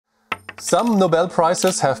Some Nobel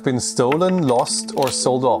Prizes have been stolen, lost or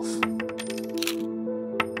sold off.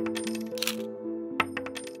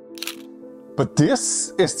 But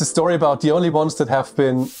this is the story about the only ones that have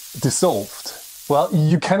been dissolved. Well,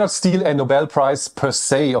 you cannot steal a Nobel Prize per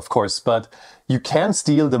se, of course, but you can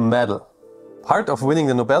steal the medal. Part of winning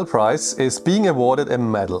the Nobel Prize is being awarded a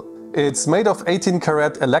medal. It's made of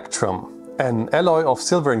 18-karat electrum, an alloy of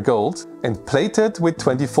silver and gold, and plated with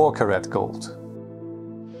 24-karat gold.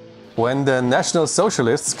 When the National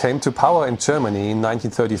Socialists came to power in Germany in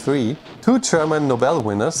 1933, two German Nobel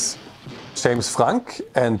winners, James Franck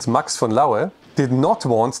and Max von Laue, did not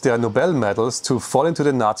want their Nobel medals to fall into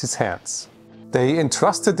the Nazis' hands. They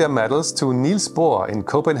entrusted their medals to Niels Bohr in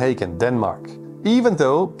Copenhagen, Denmark, even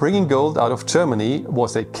though bringing gold out of Germany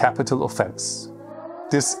was a capital offense.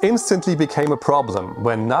 This instantly became a problem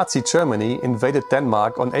when Nazi Germany invaded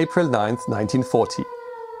Denmark on April 9, 1940.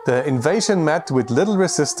 The invasion met with little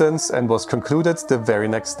resistance and was concluded the very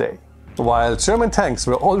next day. While German tanks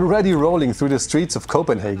were already rolling through the streets of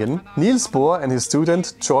Copenhagen, Niels Bohr and his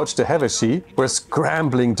student George de Hevesy were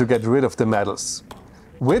scrambling to get rid of the medals,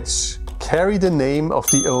 which carry the name of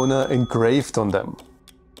the owner engraved on them.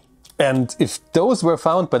 And if those were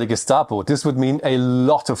found by the Gestapo, this would mean a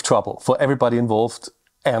lot of trouble for everybody involved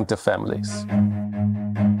and their families.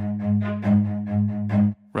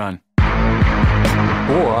 Run.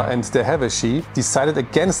 Bohr and de Hevesy decided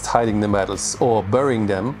against hiding the medals or burying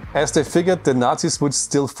them, as they figured the Nazis would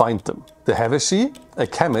still find them. De Hevesy, a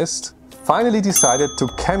chemist, finally decided to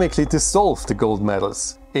chemically dissolve the gold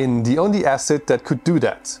medals in the only acid that could do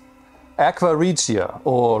that: aqua regia,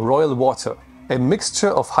 or royal water, a mixture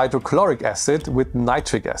of hydrochloric acid with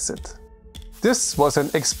nitric acid. This was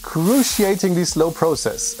an excruciatingly slow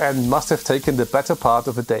process and must have taken the better part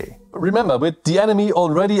of a day. Remember, with the enemy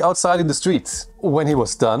already outside in the streets. When he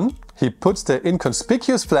was done, he put the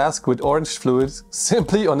inconspicuous flask with orange fluid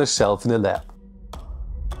simply on a shelf in a lab.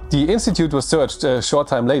 The institute was searched a short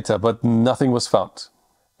time later, but nothing was found.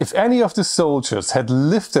 If any of the soldiers had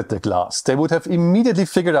lifted the glass, they would have immediately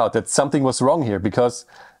figured out that something was wrong here, because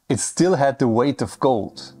it still had the weight of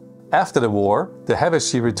gold. After the war, de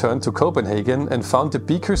Hevesy returned to Copenhagen and found the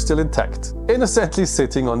beaker still intact, innocently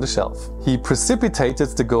sitting on the shelf. He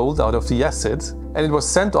precipitated the gold out of the acid, and it was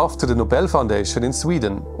sent off to the Nobel Foundation in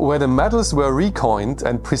Sweden, where the medals were recoined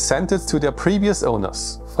and presented to their previous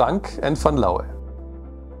owners, Franck and von Laue.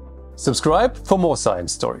 Subscribe for more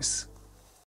science stories.